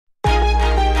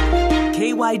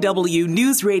KYW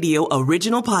Newsradio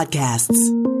original podcasts.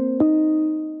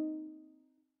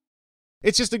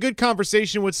 It's just a good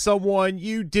conversation with someone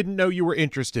you didn't know you were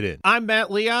interested in. I'm Matt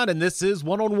Leon, and this is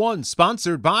One-on-One,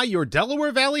 sponsored by your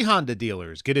Delaware Valley Honda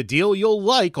dealers. Get a deal you'll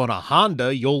like on a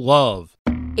Honda you'll love.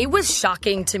 It was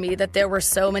shocking to me that there were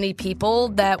so many people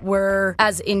that were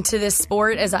as into this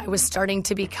sport as I was starting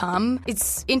to become.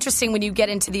 It's interesting when you get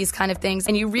into these kind of things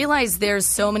and you realize there's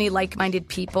so many like-minded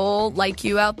people like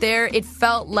you out there. It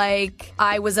felt like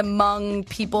I was among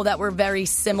people that were very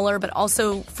similar, but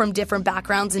also from different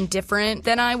backgrounds and different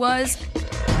than I was.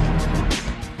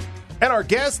 And our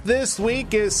guest this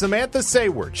week is Samantha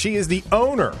Sayward. She is the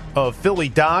owner of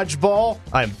Philly Dodgeball.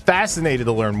 I'm fascinated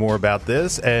to learn more about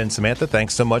this. And Samantha,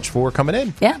 thanks so much for coming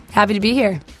in. Yeah, happy to be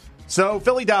here. So,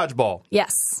 Philly Dodgeball.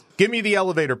 Yes. Give me the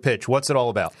elevator pitch. What's it all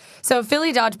about? So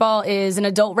Philly Dodgeball is an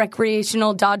adult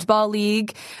recreational dodgeball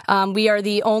league. We are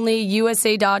the only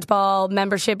USA Dodgeball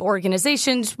membership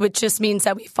organization, which just means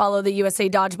that we follow the USA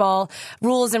Dodgeball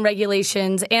rules and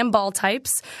regulations and ball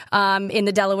types in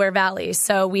the Delaware Valley.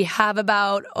 So we have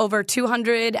about over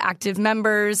 200 active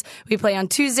members. We play on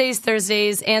Tuesdays,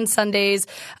 Thursdays, and Sundays.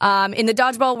 In the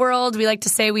dodgeball world, we like to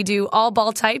say we do all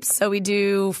ball types. So we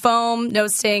do foam, no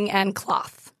sting, and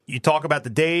cloth. You talk about the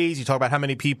days, you talk about how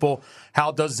many people.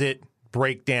 How does it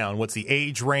break down? What's the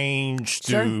age range?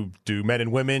 Sure. Do men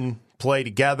and women play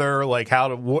together? Like, how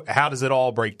does it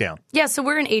all break down? Yeah, so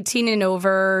we're an 18 and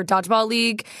over dodgeball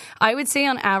league. I would say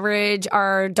on average,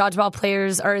 our dodgeball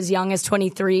players are as young as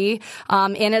 23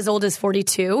 and as old as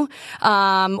 42,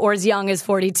 or as young as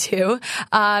 42.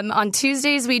 On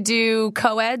Tuesdays, we do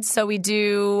co-ed, so we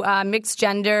do mixed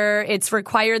gender. It's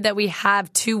required that we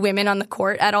have 2 women on the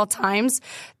court at all times.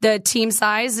 The team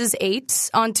size is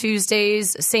 8 on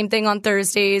Tuesdays, same thing on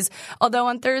Thursdays. Although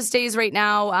on Thursdays right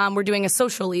now, we're doing a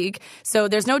social league. So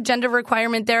there's no gender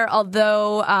requirement there,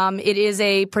 although it is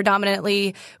a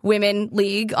predominantly women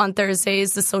league on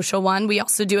Thursdays, the social one. We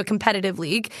also do a competitive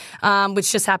league,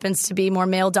 which just happens to be more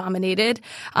male-dominated.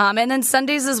 And then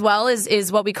Sundays as well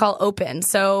is what we call open.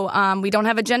 So we don't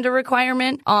have a gender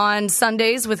requirement on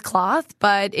Sundays with cloth,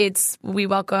 but we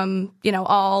welcome,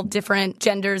 all different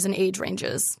genders and age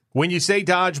ranges. When you say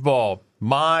dodgeball,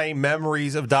 my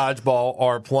memories of dodgeball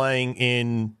are playing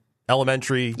in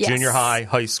elementary, Yes. junior high,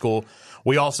 high school.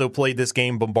 We also played this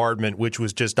game Bombardment, which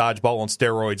was just dodgeball on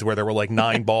steroids, where there were like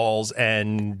 9 balls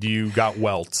and you got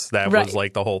welts. That Right. was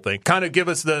like the whole thing. Kind of give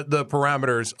us the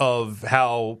parameters of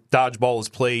how dodgeball is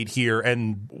played here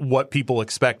and what people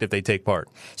expect if they take part.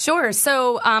 Sure.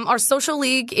 So our social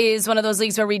league is one of those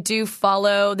leagues where we do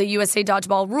follow the USA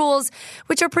Dodgeball rules,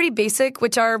 which are pretty basic,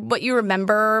 which are what you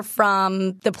remember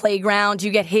from the playground. You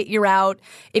get hit, you're out.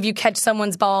 If you catch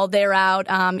someone's ball, they're out.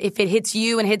 If it hits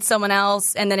you and hits someone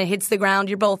else and then it hits the ground,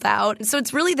 you're both out. So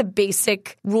it's really the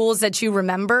basic rules that you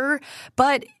remember.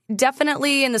 But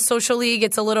definitely in the social league,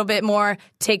 it's a little bit more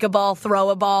take a ball, throw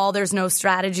a ball. There's no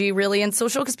strategy really in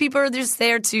social because people are just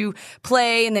there to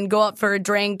play and then go out for a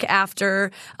drink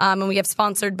after. And we have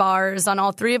sponsored bars on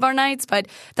all 3 of our nights. But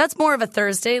that's more of a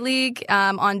Thursday league.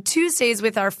 On Tuesdays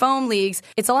with our foam leagues,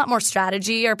 it's a lot more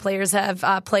strategy. Our players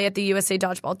have play at the USA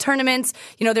Dodgeball tournaments.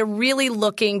 They're really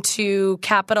looking to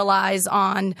capitalize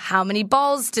on how many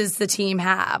balls does the team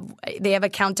have. They have a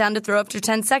countdown to throw after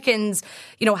 10 seconds.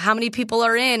 How many people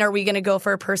are in? Are we going to go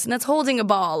for a person that's holding a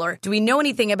ball? Or do we know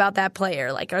anything about that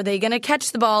player? Like, are they going to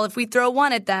catch the ball if we throw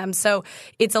one at them? So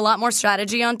it's a lot more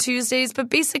strategy on Tuesdays. But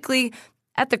basically,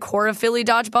 at the core of Philly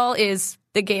Dodgeball is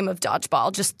the game of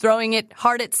dodgeball, just throwing it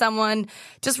hard at someone,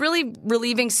 just really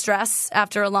relieving stress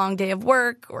after a long day of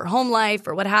work or home life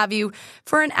or what have you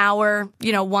for an hour,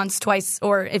 once, twice,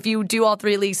 or if you do all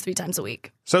 3 leagues, 3 times a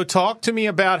week. So talk to me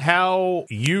about how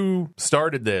you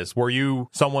started this. Were you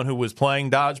someone who was playing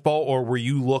dodgeball, or were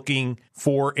you looking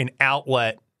for an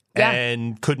outlet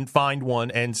and couldn't find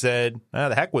one and said,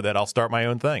 the heck with it, I'll start my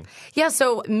own thing? Yeah,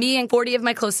 so me and 40 of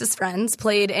my closest friends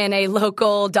played in a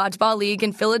local dodgeball league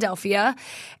in Philadelphia.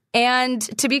 And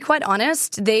to be quite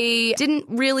honest, they didn't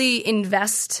really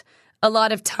invest a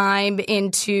lot of time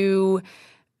into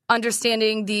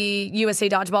understanding the USA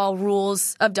Dodgeball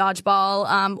rules of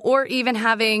dodgeball, or even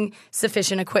having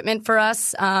sufficient equipment for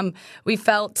us. We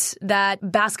felt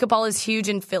that basketball is huge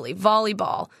in Philly,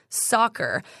 volleyball,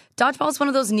 soccer, dodgeball is one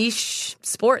of those niche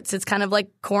sports. It's kind of like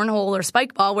cornhole or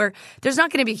spike ball where there's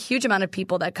not going to be a huge amount of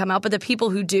people that come out, but the people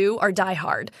who do are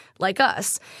diehard like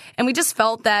us. And we just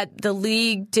felt that the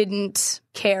league didn't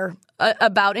care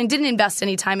about and didn't invest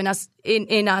any time in us.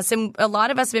 And a lot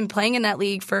of us have been playing in that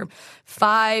league for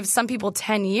 5, some people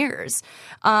 10 years.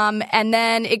 And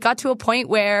then it got to a point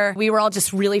where we were all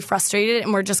just really frustrated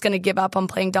and we're just going to give up on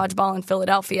playing dodgeball in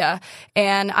Philadelphia.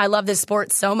 And I love this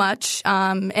sport so much.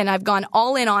 And I've gone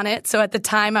all in on it. So at the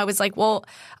time I was like, well,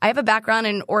 I have a background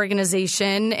in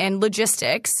organization and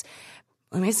logistics.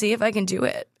 Let me see if I can do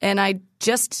it. And I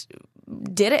just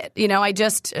did it. I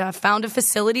just found a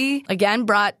facility, again,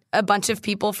 brought a bunch of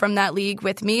people from that league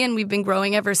with me, and we've been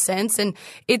growing ever since. And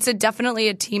it's definitely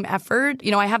a team effort.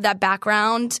 I have that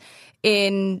background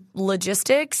in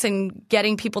logistics and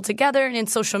getting people together and in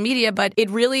social media, but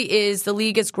it really is, the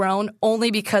league has grown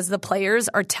only because the players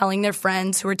are telling their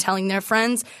friends who are telling their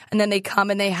friends, and then they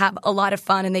come and they have a lot of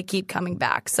fun and they keep coming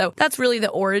back. So that's really the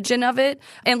origin of it.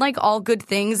 And like all good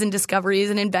things and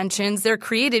discoveries and inventions, they're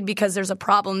created because there's a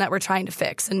problem that we're trying to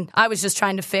fix. And I was just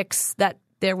trying to fix that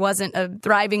there wasn't a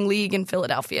thriving league in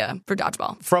Philadelphia for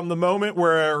dodgeball. From the moment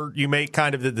where you make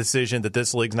kind of the decision that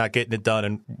this league's not getting it done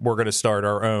and we're going to start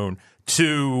our own,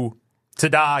 to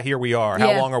ta-da, here we are.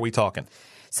 How long are we talking?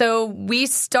 So we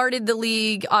started the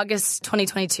league August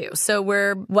 2022. So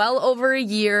we're well over a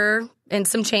year and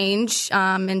some change.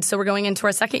 And so we're going into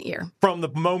our second year. From the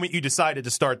moment you decided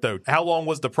to start, though, how long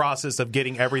was the process of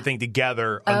getting everything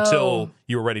together until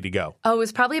you were ready to go? Oh, it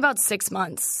was probably about 6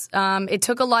 months. It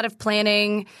took a lot of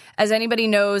planning. As anybody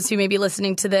knows who may be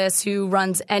listening to this, who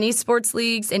runs any sports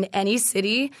leagues in any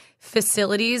city,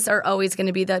 facilities are always going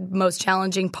to be the most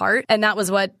challenging part. And that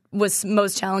was what was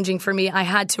most challenging for me. I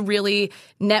had to really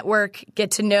network,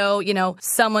 get to know,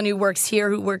 someone who works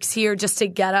here, just to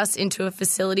get us into a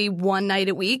facility one night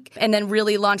a week. And then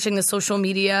really launching the social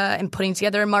media and putting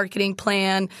together a marketing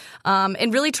plan,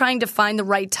 and really trying to find the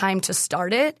right time to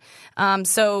start it.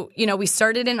 So, we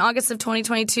started in August of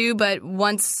 2022, but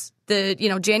once the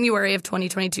January of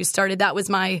 2022 started, that was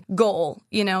my goal,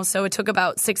 so it took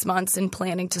about 6 months in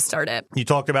planning to start it. You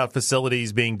talked about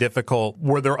facilities being difficult.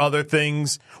 Were there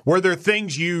things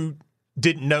you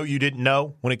didn't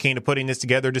know when it came to putting this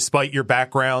together, despite your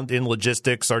background in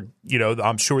logistics? Or,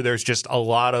 I'm sure there's just a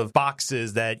lot of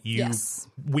boxes that you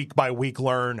week by week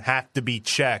learn have to be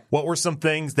checked. What were some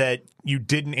things that you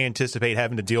didn't anticipate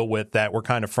having to deal with that were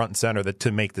kind of front and center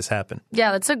to make this happen?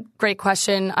 Yeah, that's a great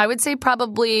question. I would say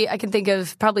I can think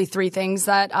of probably 3 things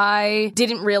that I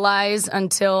didn't realize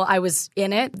until I was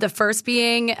in it. The first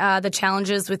being the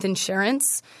challenges with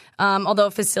insurance. Although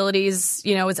facilities,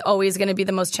 is always going to be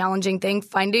the most challenging thing,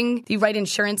 finding the right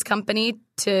insurance company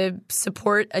to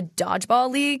support a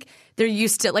dodgeball league. They're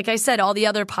used to, like I said, all the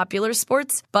other popular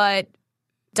sports, but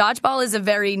dodgeball is a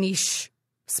very niche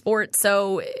sport.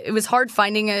 So it was hard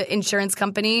finding an insurance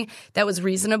company that was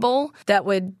reasonable, that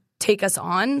would take us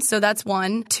on. So that's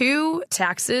 1. 2,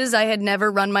 taxes. I had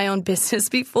never run my own business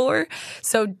before.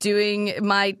 So doing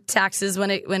my taxes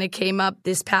when it came up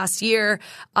this past year,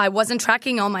 I wasn't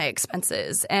tracking all my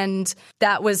expenses. And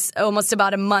that was almost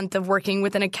about a month of working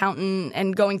with an accountant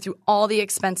and going through all the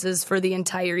expenses for the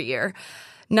entire year.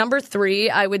 Number 3,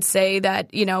 I would say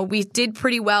that, we did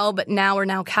pretty well, but we're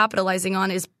now capitalizing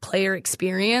on is player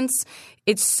experience.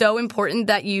 It's so important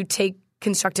that you take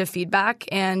constructive feedback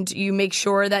and you make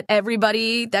sure that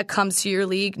everybody that comes to your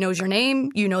league knows your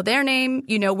name, you know their name,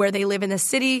 you know where they live in the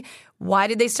city. Why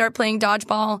did they start playing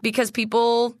dodgeball? Because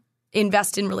people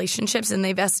invest in relationships and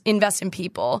they invest in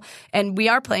people. And we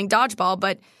are playing dodgeball,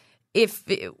 but if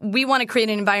we want to create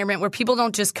an environment where people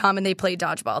don't just come and they play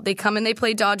dodgeball. They come and they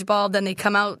play dodgeball, then they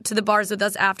come out to the bars with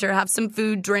us after, have some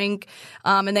food, drink,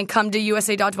 and then come to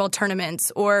USA Dodgeball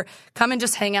tournaments or come and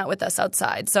just hang out with us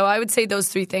outside. So I would say those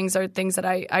 3 things are things that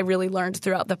I really learned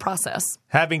throughout the process.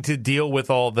 Having to deal with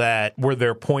all that, were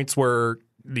there points where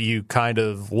you kind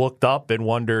of looked up and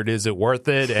wondered, is it worth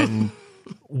it? And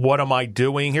what am I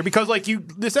doing here? Because like you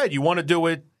said, you want to do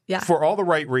it for all the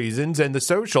right reasons and the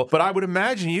social. But I would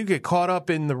imagine you get caught up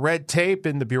in the red tape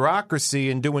and the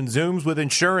bureaucracy and doing Zooms with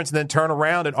insurance and then turn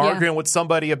around and arguing with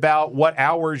somebody about what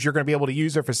hours you're going to be able to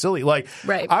use their facility.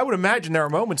 I would imagine there are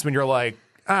moments when you're like,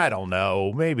 I don't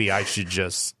know, maybe I should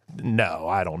just... No,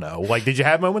 I don't know. Did you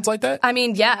have moments like that? I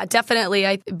mean, yeah,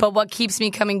 definitely. But what keeps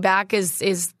me coming back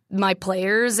is my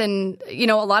players, and a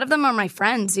lot of them are my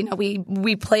friends.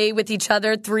 We play with each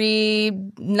other 3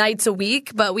 nights a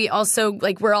week, but we also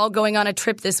we're all going on a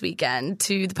trip this weekend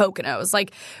to the Poconos.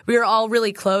 We are all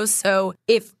really close. So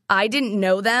if I didn't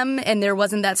know them and there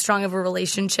wasn't that strong of a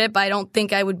relationship, I don't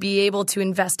think I would be able to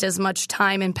invest as much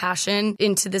time and passion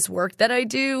into this work that I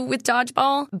do with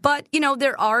dodgeball. But,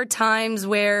 there are times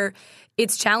where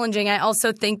it's challenging. I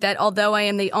also think that although I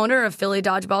am the owner of Philly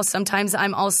Dodgeball, sometimes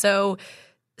I'm also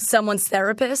someone's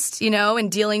therapist,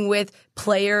 and dealing with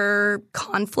player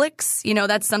conflicts.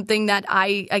 That's something that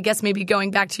I guess maybe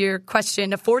going back to your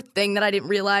question, a fourth thing that I didn't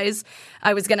realize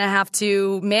I was going to have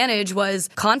to manage was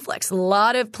conflicts. A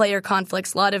lot of player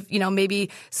conflicts, a lot of,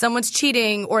 maybe someone's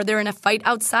cheating or they're in a fight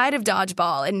outside of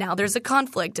dodgeball and now there's a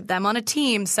conflict of them on a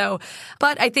team. So,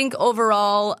 but I think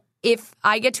overall, if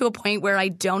I get to a point where I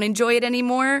don't enjoy it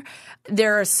anymore,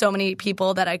 there are so many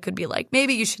people that I could be like,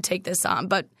 maybe you should take this on.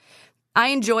 But I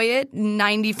enjoy it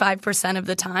 95% of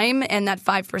the time, and that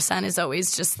 5% is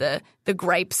always just the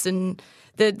gripes and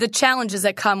the challenges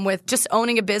that come with just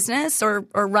owning a business or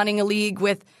running a league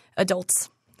with adults.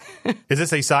 Is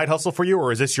this a side hustle for you,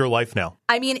 or is this your life now?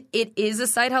 I mean, it is a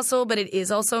side hustle, but it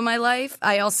is also my life.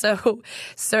 I also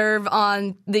serve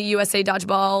on the USA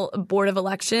Dodgeball Board of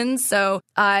Elections, so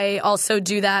I also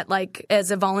do that like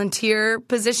as a volunteer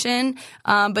position.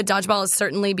 But dodgeball has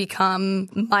certainly become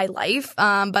my life.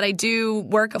 But I do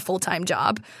work a full-time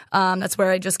job. That's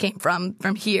where I just came from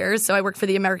here. So I work for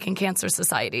the American Cancer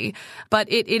Society.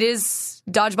 But it is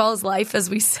dodgeball is life,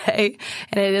 as we say,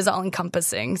 and it is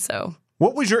all-encompassing. So.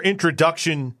 What was your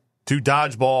introduction to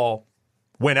dodgeball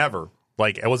whenever?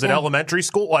 Like, was it elementary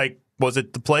school? Like, was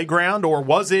it the playground or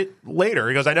was it later?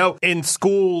 Because I know in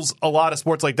schools, a lot of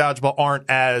sports like dodgeball aren't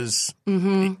as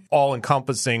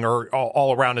all-encompassing or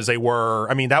all around as they were.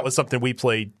 I mean, that was something we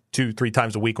played 2-3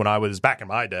 times a week when I was back in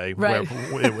my day, right.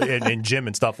 in gym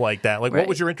and stuff like that. Like, What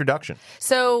was your introduction?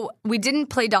 So we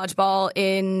didn't play dodgeball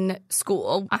in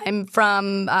school. I'm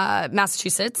from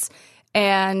Massachusetts.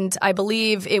 And I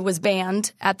believe it was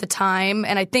banned at the time,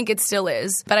 and I think it still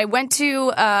is. But I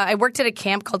I worked at a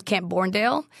camp called Camp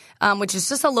Borndale, which is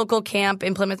just a local camp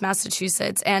in Plymouth,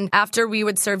 Massachusetts. And after we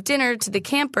would serve dinner to the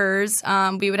campers,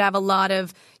 we would have a lot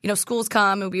of, schools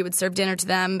come and we would serve dinner to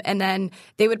them, and then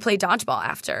they would play dodgeball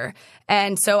after.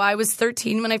 And so I was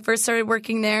 13 when I first started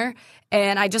working there,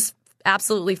 and I just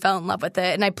absolutely fell in love with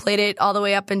it. And I played it all the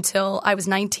way up until I was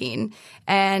 19.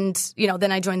 And,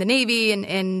 then I joined the Navy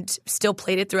and still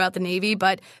played it throughout the Navy.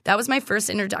 But that was my first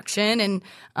introduction. And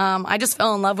I just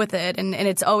fell in love with it. And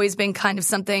it's always been kind of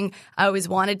something I always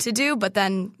wanted to do. But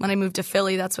then when I moved to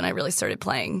Philly, that's when I really started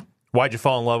playing. Why'd you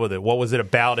fall in love with it? What was it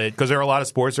about it? Because there are a lot of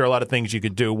sports, there are a lot of things you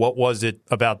could do. What was it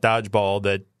about dodgeball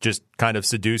that just kind of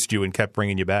seduced you and kept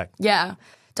bringing you back? Yeah.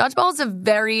 Dodgeball is a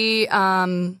very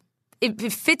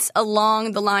it fits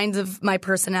along the lines of my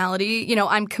personality.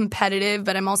 I'm competitive,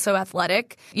 but I'm also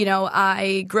athletic.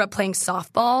 I grew up playing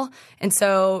softball, and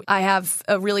so I have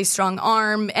a really strong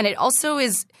arm. And it also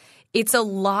it's a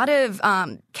lot of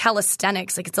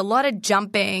calisthenics. Like, it's a lot of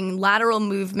jumping, lateral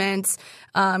movements,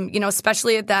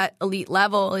 especially at that elite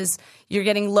level is you're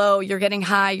getting low, you're getting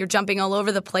high, you're jumping all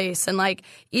over the place. And like,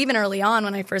 even early on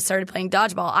when I first started playing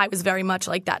dodgeball, I was very much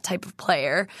like that type of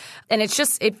player. And it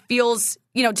feels,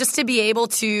 just to be able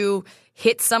to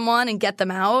hit someone and get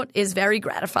them out is very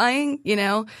gratifying,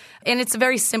 and it's a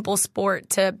very simple sport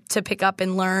to pick up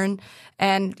and learn.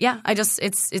 And yeah,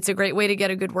 it's a great way to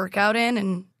get a good workout in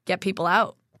and get people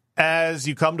out. As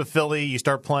you come to Philly, you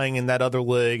start playing in that other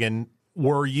league, and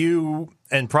were you,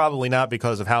 and probably not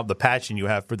because of how the passion you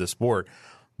have for the sport,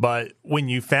 but when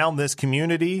you found this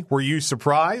community, were you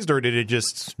surprised, or did it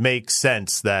just make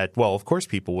sense that, well, of course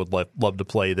people would love to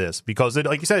play this? Because,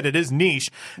 like you said, it is niche,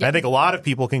 and I think a lot of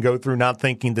people can go through not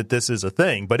thinking that this is a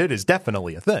thing, but it is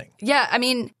definitely a thing. Yeah, I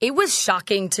mean, it was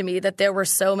shocking to me that there were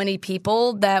so many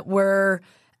people that were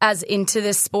as into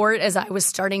this sport as I was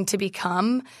starting to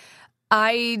become.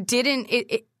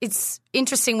 It's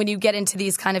interesting when you get into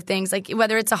these kind of things, like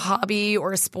whether it's a hobby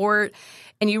or a sport,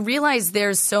 and you realize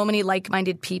there's so many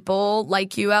like-minded people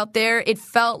like you out there. It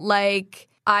felt like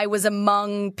I was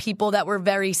among people that were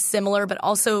very similar, but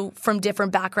also from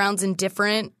different backgrounds and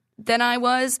different than I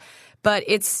was. But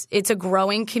it's a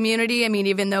growing community. I mean,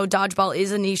 even though dodgeball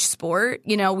is a niche sport,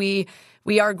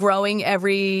 we are growing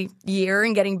every year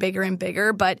and getting bigger and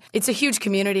bigger, but it's a huge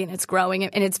community and it's growing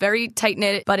and it's very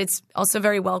tight-knit, but it's also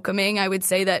very welcoming. I would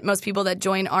say that most people that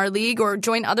join our league or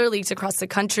join other leagues across the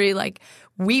country, like,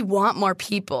 we want more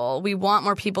people. We want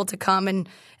more people to come and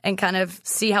kind of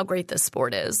see how great this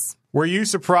sport is. Were you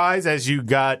surprised as you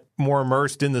got more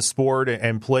immersed in the sport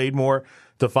and played more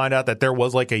to find out that there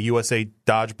was like a USA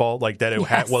Dodgeball, like that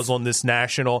it was on this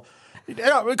national?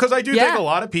 Yeah, because I do think a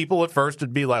lot of people at first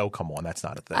would be like, oh, come on, that's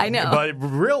not a thing. I know. But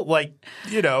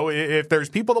if there's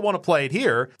people that want to play it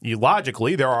here,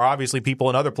 logically, there are obviously people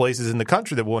in other places in the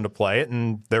country that want to play it,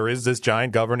 and there is this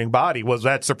giant governing body. Was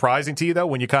that surprising to you, though,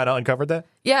 when you kind of uncovered that?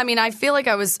 Yeah, I mean, I feel like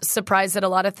I was surprised at a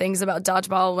lot of things about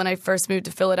dodgeball when I first moved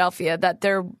to Philadelphia, that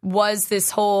there was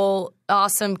this whole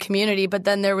awesome community, but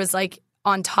then there was, like,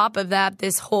 on top of that,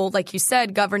 this whole, like you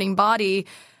said, governing body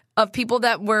of people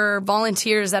that were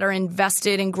volunteers that are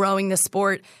invested in growing the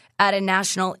sport at a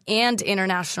national and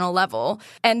international level.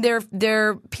 And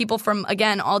they're people from,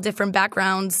 again, all different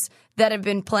backgrounds that have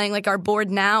been playing. Like, our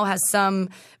board now has some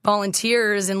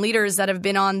volunteers and leaders that have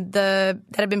been that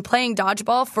have been playing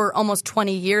dodgeball for almost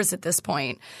 20 years at this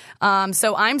point.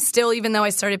 So I'm still, even though I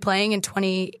started playing in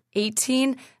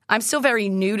 2018, I'm still very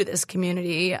new to this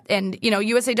community. And,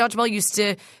 USA Dodgeball used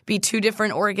to be two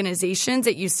different organizations.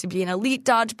 It used to be an elite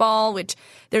dodgeball, which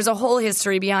there's a whole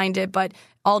history behind it, but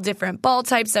all different ball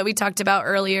types that we talked about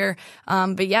earlier.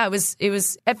 But yeah, it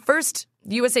was at first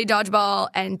USA Dodgeball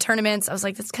and tournaments. I was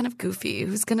like, that's kind of goofy.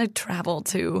 Who's going to travel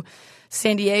to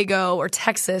San Diego or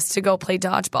Texas to go play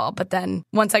dodgeball? But then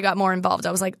once I got more involved,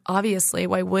 I was like, obviously,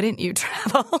 why wouldn't you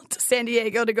travel to San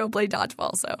Diego to go play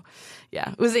dodgeball? So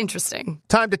yeah, it was interesting.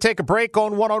 Time to take a break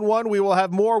on One-on-One. We will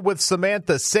have more with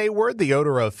Samantha Sayward, the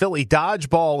owner of Philly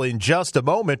Dodgeball, in just a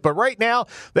moment. But right now,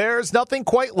 there's nothing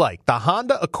quite like the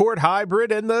Honda Accord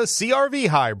Hybrid and the CR-V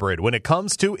Hybrid when it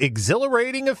comes to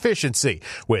exhilarating efficiency.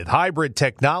 With hybrid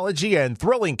technology and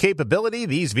thrilling capability,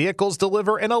 these vehicles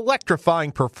deliver an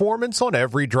electrifying performance on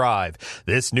every drive.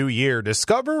 This new year,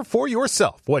 discover for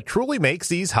yourself what truly makes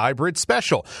these hybrids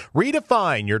special.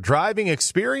 Redefine your driving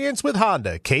experience with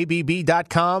Honda.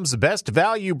 KBB.com's best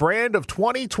value brand of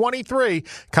 2023.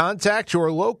 Contact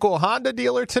your local Honda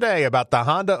dealer today about the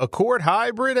Honda Accord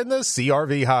Hybrid and the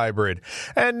CR-V Hybrid.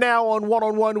 And now on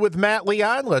One-on-One with Matt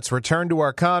Leon, let's return to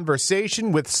our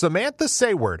conversation with Samantha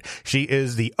Sayward. She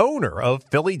is the owner of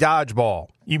Philly Dodgeball.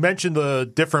 You mentioned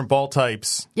the different ball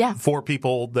types. Yeah. For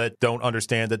people that don't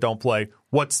understand, that don't play.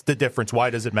 What's the difference? Why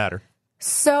does it matter?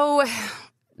 So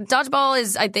dodgeball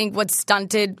is, I think,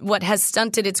 what has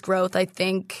stunted its growth, I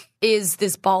think, is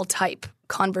this ball type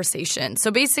conversation. So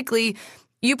basically,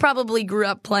 you probably grew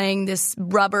up playing this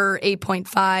rubber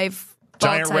 8.5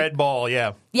 giant red ball,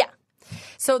 yeah. Yeah.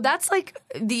 So that's like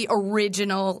the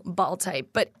original ball type.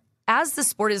 But as the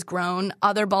sport has grown,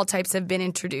 other ball types have been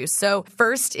introduced. So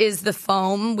first is the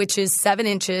foam, which is 7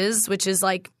 inches, which is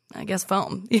like, I guess,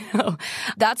 foam.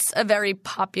 That's a very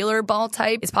popular ball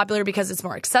type. It's popular because it's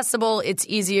more accessible. It's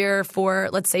easier for,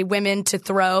 let's say, women to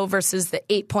throw versus the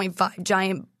 8.5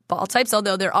 giant ball types,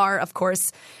 although there are, of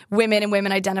course, women and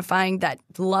women identifying that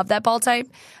love that ball type.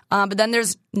 But then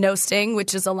there's no sting,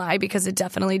 which is a lie because it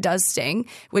definitely does sting,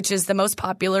 which is the most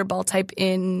popular ball type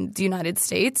in the United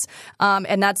States.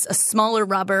 And that's a smaller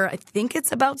rubber. I think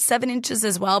it's about 7 inches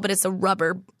as well, but it's a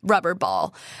rubber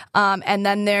ball. And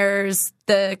then there's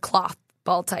the cloth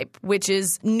ball type, which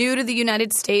is new to the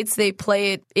United States. They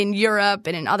play it in Europe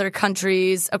and in other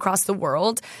countries across the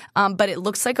world. But it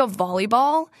looks like a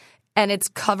volleyball, and it's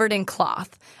covered in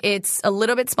cloth. It's a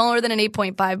little bit smaller than an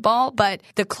 8.5 ball, but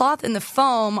the cloth and the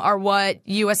foam are what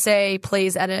USA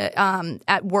plays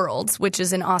at Worlds, which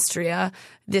is in Austria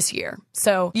this year.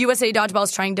 So USA Dodgeball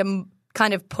is trying to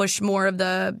kind of push more of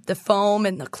the foam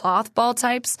and the cloth ball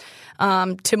types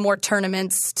to more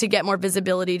tournaments, to get more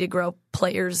visibility, to grow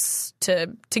players,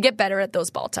 to get better at those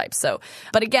ball types. So,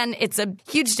 but again, it's a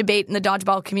huge debate in the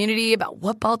dodgeball community about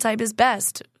what ball type is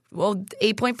best. Well,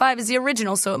 8.5 is the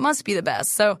original, so it must be the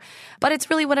best. So, but it's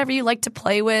really whatever you like to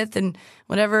play with and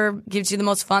whatever gives you the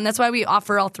most fun. That's why we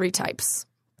offer all 3 types.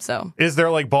 So, is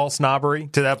there like ball snobbery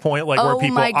to that point, like where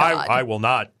people, my God. I will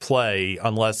not play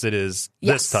unless it is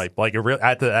this type, like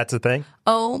that's a thing?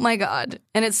 Oh my God.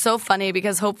 And it's so funny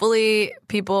because hopefully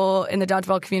people in the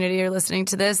dodgeball community are listening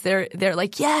to this. They're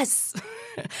like, yes,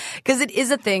 because it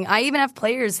is a thing. I even have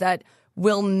players that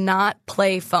will not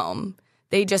play foam.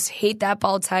 They just hate that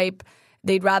ball type.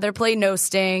 They'd rather play no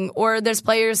sting. Or there's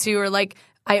players who are like,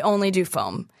 I only do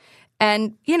foam.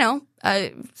 And,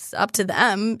 it's up to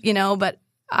them, but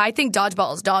I think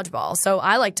dodgeball is dodgeball. So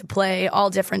I like to play all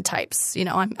different types.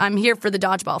 I'm here for the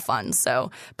dodgeball fun.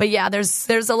 So, but yeah,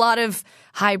 there's a lot of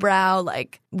highbrow,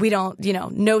 like we don't,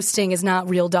 no sting is not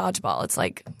real dodgeball. It's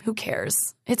like, who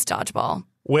cares? It's dodgeball.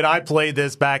 When I played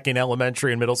this back in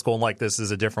elementary and middle school, and like, this is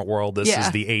a different world. This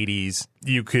is the 80s.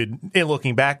 You could, in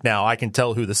looking back now, I can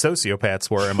tell who the sociopaths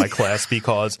were in my class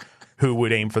because who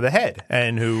would aim for the head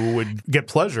and who would get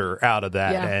pleasure out of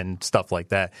that and stuff like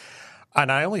that.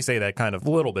 And I only say that kind of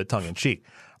a little bit tongue in cheek.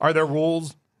 Are there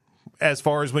rules as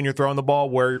far as when you're throwing the ball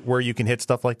where you can hit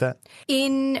stuff like that?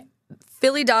 In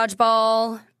Philly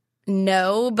Dodgeball,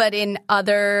 no, but in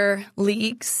other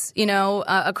leagues,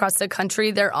 across the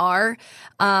country, there are.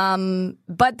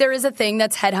 But there is a thing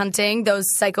that's headhunting, those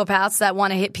psychopaths that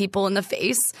want to hit people in the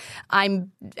face.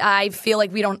 I feel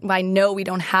like I know we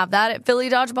don't have that at Philly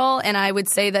Dodgeball. And I would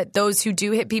say that those who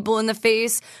do hit people in the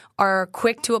face are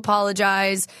quick to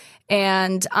apologize.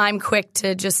 And I'm quick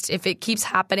to just, if it keeps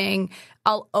happening,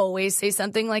 I'll always say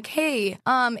something like, hey,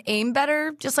 aim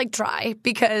better, just like try,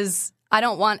 because I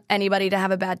don't want anybody to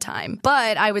have a bad time.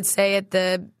 But I would say at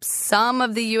some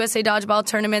of the USA Dodgeball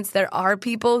tournaments, there are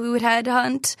people who would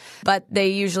headhunt, but they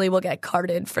usually will get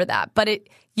carded for that. But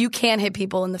you can hit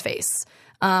people in the face.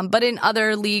 But in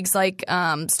other leagues like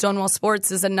Stonewall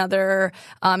Sports is another,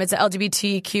 it's an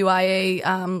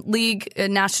LGBTQIA league, a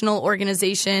national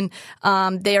organization.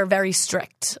 They are very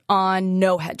strict on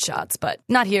no headshots, but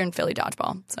not here in Philly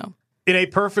Dodgeball. So, in a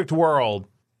perfect world,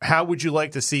 how would you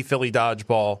like to see Philly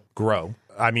Dodgeball grow?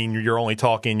 I mean, you're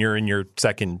in your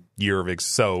second year of it,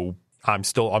 so I'm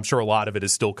sure a lot of it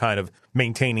is still kind of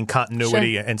maintaining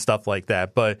continuity and stuff like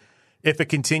that. But if it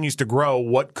continues to grow,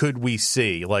 what could we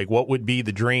see? Like, what would be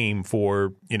the dream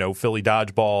for, Philly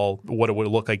Dodgeball, what it would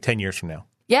look like 10 years from now?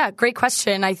 Yeah, great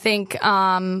question. I think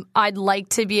I'd like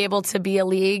to be able to be a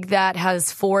league that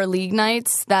has 4 league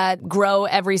nights that grow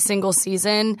every single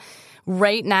season.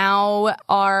 Right now,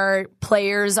 our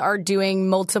players are doing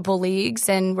multiple leagues,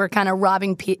 and we're kind of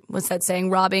robbing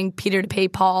Peter to pay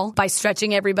Paul by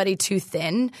stretching everybody too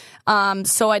thin.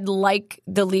 So I'd like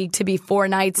the league to be 4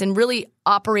 nights and really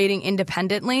operating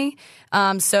independently.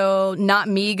 So not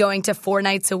me going to 4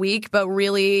 nights a week, but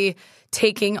really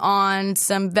taking on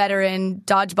some veteran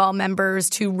dodgeball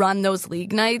members to run those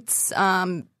league nights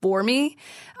for me.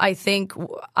 I think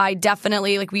I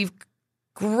definitely, we've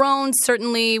grown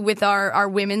certainly with our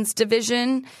women's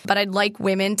division, but I'd like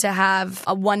women to have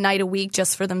a 1 night a week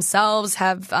just for themselves,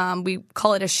 we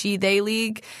call it a she-they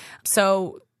league.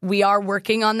 So we are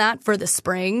working on that for the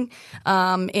spring.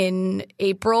 In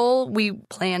April, we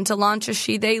plan to launch a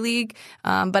she-they league,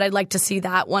 but I'd like to see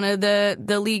that one of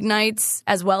the league nights,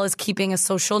 as well as keeping a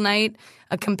social night,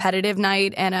 a competitive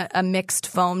night, and a mixed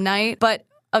foam night. But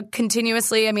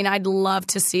continuously, I'd love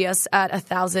to see us at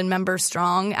 1,000 member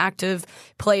strong active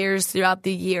players throughout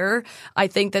the year. I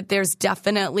think that there's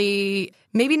definitely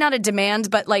maybe not a demand,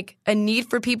 but a need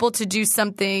for people to do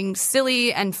something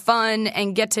silly and fun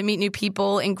and get to meet new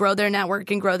people and grow their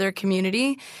network and grow their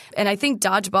community. And I think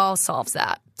dodgeball solves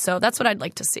that. So that's what I'd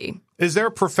like to see. Is there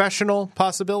professional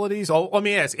possibilities? Oh, let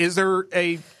me ask, is there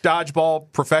a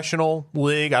dodgeball professional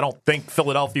league? I don't think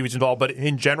Philadelphia is involved, but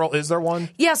in general, is there one?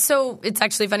 Yeah, so it's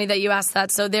actually funny that you asked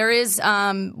that. So there is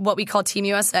what we call Team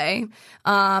USA,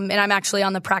 and I'm actually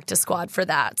on the practice squad for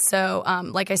that. So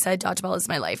like I said, dodgeball is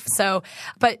my life.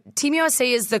 But Team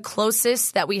USA is the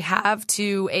closest that we have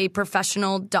to a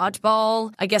professional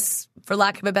dodgeball, I guess, for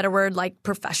lack of a better word,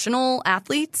 professional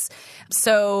athletes.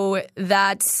 So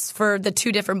that's for the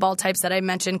 2 different ball types that I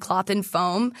mentioned, cloth and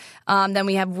foam. Then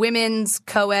we have women's,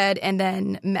 co-ed, and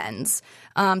then men's.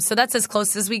 So that's as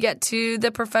close as we get to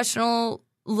the professional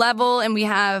level. And we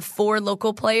have 4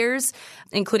 local players,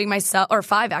 including myself, or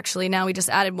 5 actually. Now we just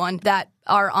added one that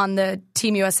are on the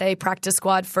Team USA practice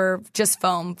squad for just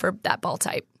foam for that ball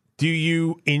type. Do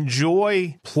you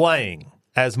enjoy playing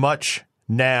as much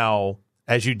now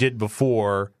as you did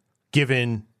before,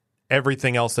 given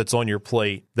everything else that's on your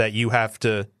plate that you have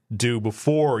to do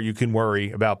before you can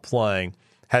worry about playing?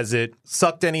 Has it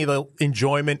sucked any of the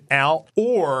enjoyment out,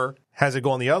 or has it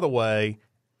gone the other way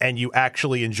and you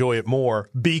actually enjoy it more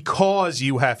because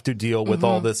you have to deal with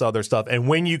all this other stuff? And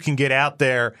when you can get out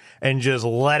there and just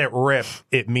let it rip,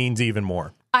 it means even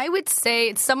more. I would say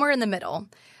it's somewhere in the middle.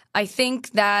 I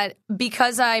think that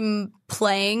because I'm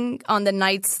playing on the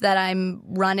nights that I'm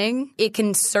running, it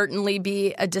can certainly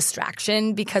be a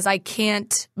distraction because I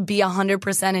can't be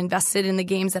 100% invested in the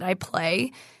games that I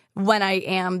play when I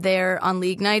am there on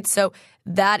league nights. So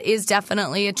that is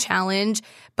definitely a challenge.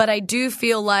 But I do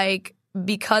feel like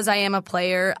because I am a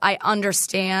player, I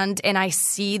understand and I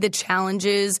see the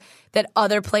challenges that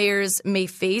other players may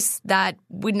face that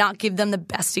would not give them the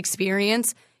best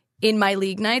experience in my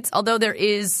league nights. Although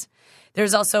there's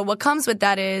also what comes with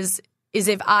that is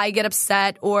if I get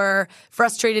upset or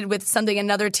frustrated with something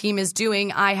another team is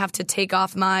doing, I have to take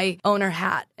off my owner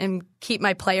hat and keep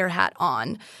my player hat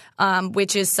on,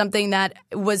 which is something that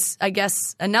was, I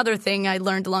guess, another thing I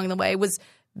learned along the way was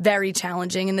very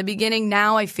challenging in the beginning.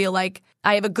 Now I feel like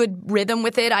I have a good rhythm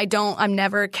with it. I'm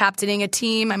never captaining a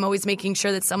team. I'm always making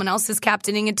sure that someone else is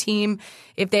captaining a team.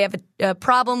 If they have a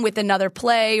problem with another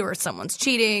play or someone's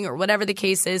cheating or whatever the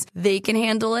case is, they can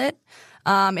handle it.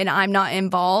 And I'm not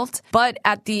involved. But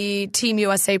at the Team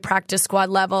USA practice squad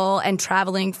level and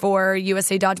traveling for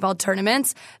USA Dodgeball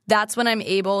tournaments, that's when I'm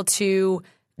able to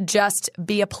just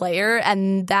be a player.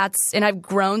 And I've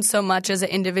grown so much as an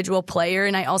individual player.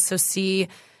 And I also see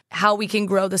how we can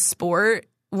grow the sport.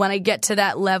 When I get to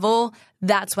that level,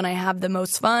 that's when I have the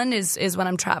most fun is when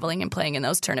I'm traveling and playing in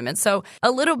those tournaments. So a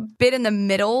little bit in the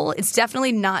middle. It's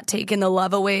definitely not taking the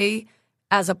love away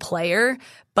as a player,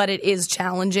 but it is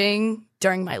challenging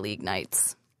during my league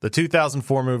nights. The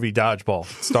 2004 movie Dodgeball,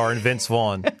 starring Vince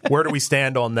Vaughn. Where do we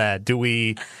stand on that? Do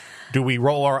we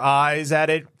roll our eyes at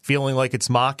it, feeling like it's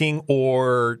mocking,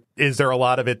 or is there a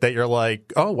lot of it that you're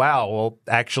like, oh wow, well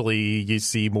actually you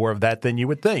see more of that than you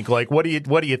would think? Like, what do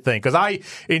you think? Because I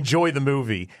enjoy the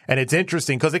movie, and it's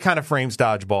interesting because it kind of frames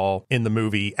dodgeball in the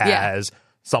movie as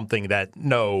something that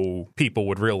no people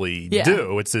would really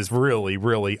do. It's this really,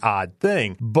 really odd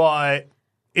thing, but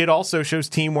it also shows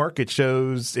teamwork. It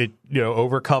shows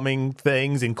overcoming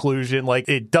things, inclusion. Like,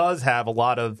 it does have a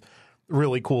lot of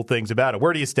really cool things about it.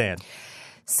 Where do you stand?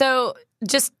 So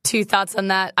just two thoughts on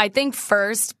that. I think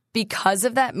first, because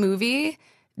of that movie,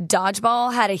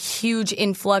 dodgeball had a huge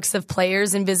influx of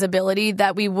players and visibility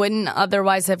that we wouldn't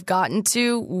otherwise have gotten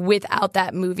to without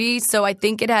that movie. So I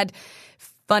think it had,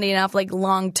 funny enough, like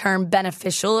long-term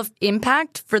beneficial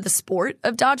impact for the sport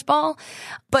of dodgeball.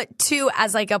 But two,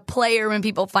 as like a player, when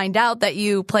people find out that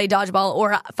you play dodgeball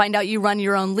or find out you run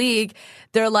your own league,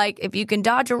 they're like, if you can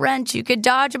dodge a wrench, you can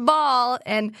dodge a ball.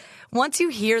 And once you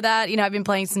hear that, I've been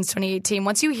playing since 2018.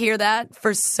 Once you hear that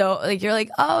you're like,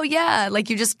 oh yeah, like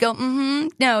you just go,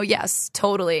 no, yes,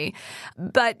 totally.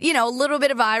 But, a little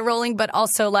bit of eye rolling, but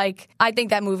also like, I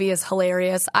think that movie is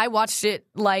hilarious. I watched it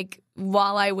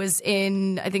while I was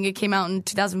I think it came out in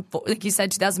 2004, like you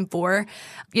said, 2004.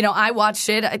 I watched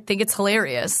it. I think it's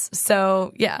hilarious.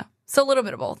 So, yeah. So a little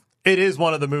bit of both. It is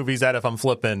one of the movies that if I'm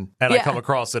flipping and I come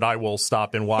across it, I will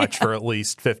stop and watch for at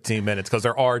least 15 minutes because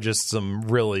there are just some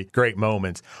really great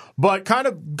moments. But kind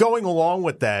of going along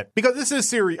with that, because this is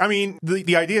serious. I mean,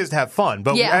 the idea is to have fun.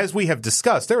 But as we have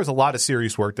discussed, there is a lot of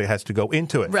serious work that has to go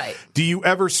into it. Right. Do you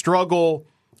ever struggle,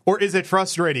 or is it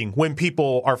frustrating when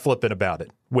people are flippant about it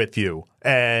with you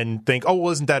and think, oh, well,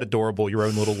 isn't that adorable, your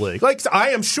own little league? Like,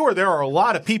 I am sure there are a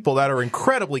lot of people that are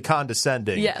incredibly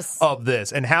condescending of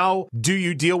this. And how do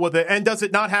you deal with it? And does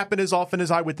it not happen as often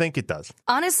as I would think it does?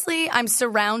 Honestly, I'm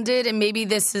surrounded, and maybe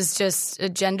this is just a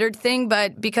gendered thing,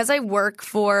 but because I work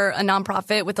for a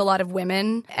nonprofit with a lot of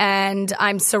women, and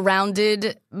I'm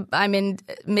in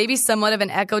maybe somewhat of an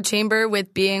echo chamber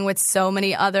with being with so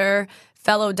many other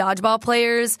fellow dodgeball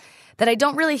players, that I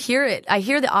don't really hear it. I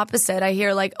hear the opposite. I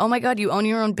hear like, oh my God, you own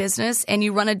your own business and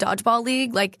you run a dodgeball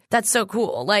league? Like, that's so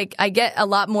cool. Like, I get a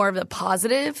lot more of the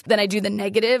positive than I do the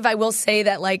negative. I will say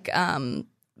that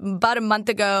about a month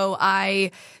ago, I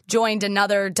joined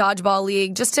another dodgeball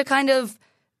league just to kind of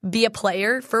be a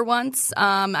player for once.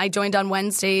 I joined on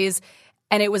Wednesdays.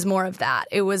 And it was more of that.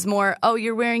 It was more, oh,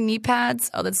 you're wearing knee pads?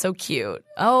 Oh, that's so cute.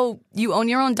 Oh, you own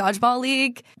your own dodgeball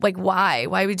league? Like, why?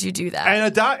 Why would you do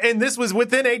that? And this was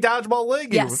within a dodgeball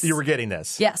league? Yes. You were getting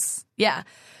this? Yes. Yeah.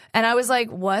 And I was like,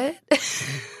 what?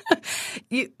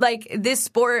 This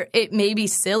sport, it may be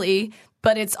silly,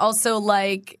 but it's also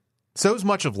like... so's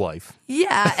much of life.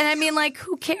 Yeah. And I mean, like,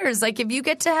 who cares? Like, if you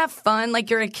get to have fun, like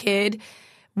you're a kid...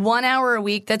 1 hour a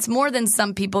week, that's more than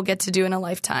some people get to do in a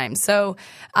lifetime. So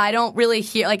I don't really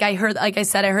hear, I heard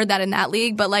that in that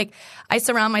league, but I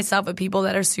surround myself with people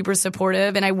that are super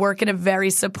supportive, and I work in a very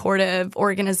supportive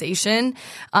organization.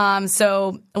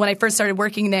 So when I first started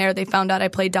working there, they found out I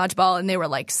played dodgeball, and they were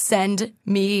like, send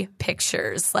me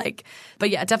pictures. But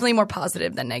yeah, definitely more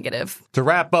positive than negative. To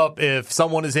wrap up, if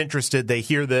someone is interested, they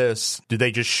hear this, do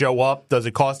they just show up? Does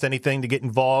it cost anything to get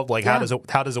involved? How does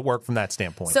it work from that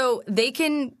standpoint? So they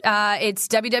can, it's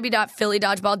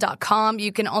www.phillydodgeball.com.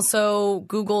 You can also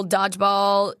Google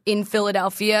dodgeball in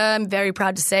Philadelphia. I'm very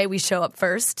proud to say we show up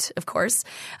first, of course.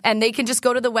 And they can just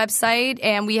go to the website,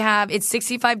 and it's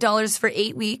 $65 for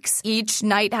 8 weeks. Each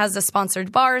night has a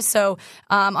sponsored bar. So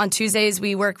on Tuesdays,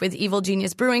 we work with Evil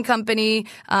Genius Brewing Company,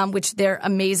 which they're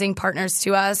amazing partners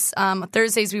to us.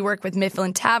 Thursdays, we work with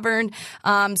Mifflin Tavern.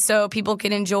 So people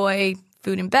can enjoy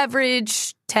food and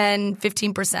beverage, 10,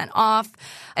 15% off.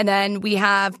 And then we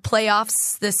have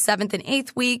playoffs the 7th and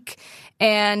 8th week.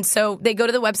 And so they go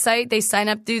to the website, they sign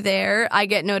up through there. I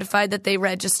get notified that they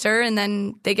register, and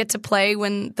then they get to play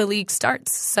when the league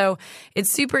starts. So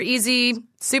it's super easy,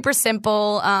 super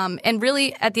simple. And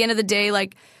really, at the end of the day,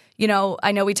 like, you know,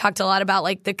 I know we talked a lot about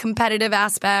like the competitive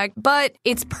aspect, but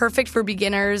it's perfect for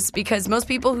beginners because most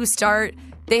people who start,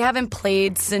 they haven't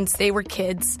played since they were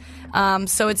kids.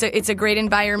 So it's a great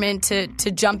environment to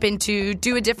jump into,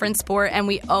 do a different sport, and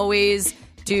we always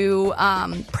do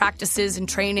practices and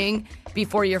training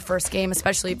before your first game,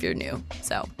 especially if you're new.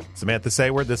 So, Samantha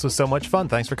Sayward, this was so much fun.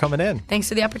 Thanks for coming in. Thanks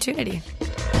for the opportunity.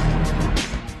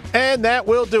 And that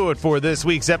will do it for this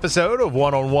week's episode of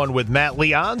One-on-One with Matt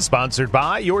Leon, sponsored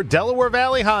by your Delaware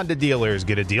Valley Honda dealers.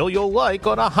 Get a deal you'll like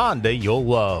on a Honda you'll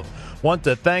love. Want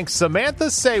to thank Samantha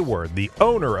Sayward, the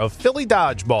owner of Philly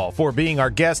Dodgeball, for being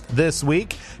our guest this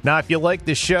week. Now, if you like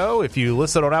the show, if you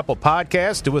listen on Apple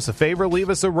Podcasts, do us a favor, leave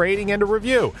us a rating and a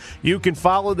review. You can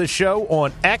follow the show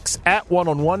on X at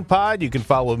One-on-One Pod. You can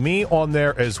follow me on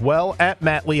there as well at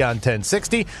Matt Leon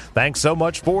 1060. Thanks so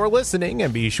much for listening,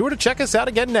 and be sure to check us out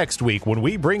again next week when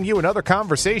we bring you another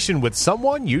conversation with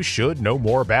someone you should know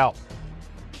more about.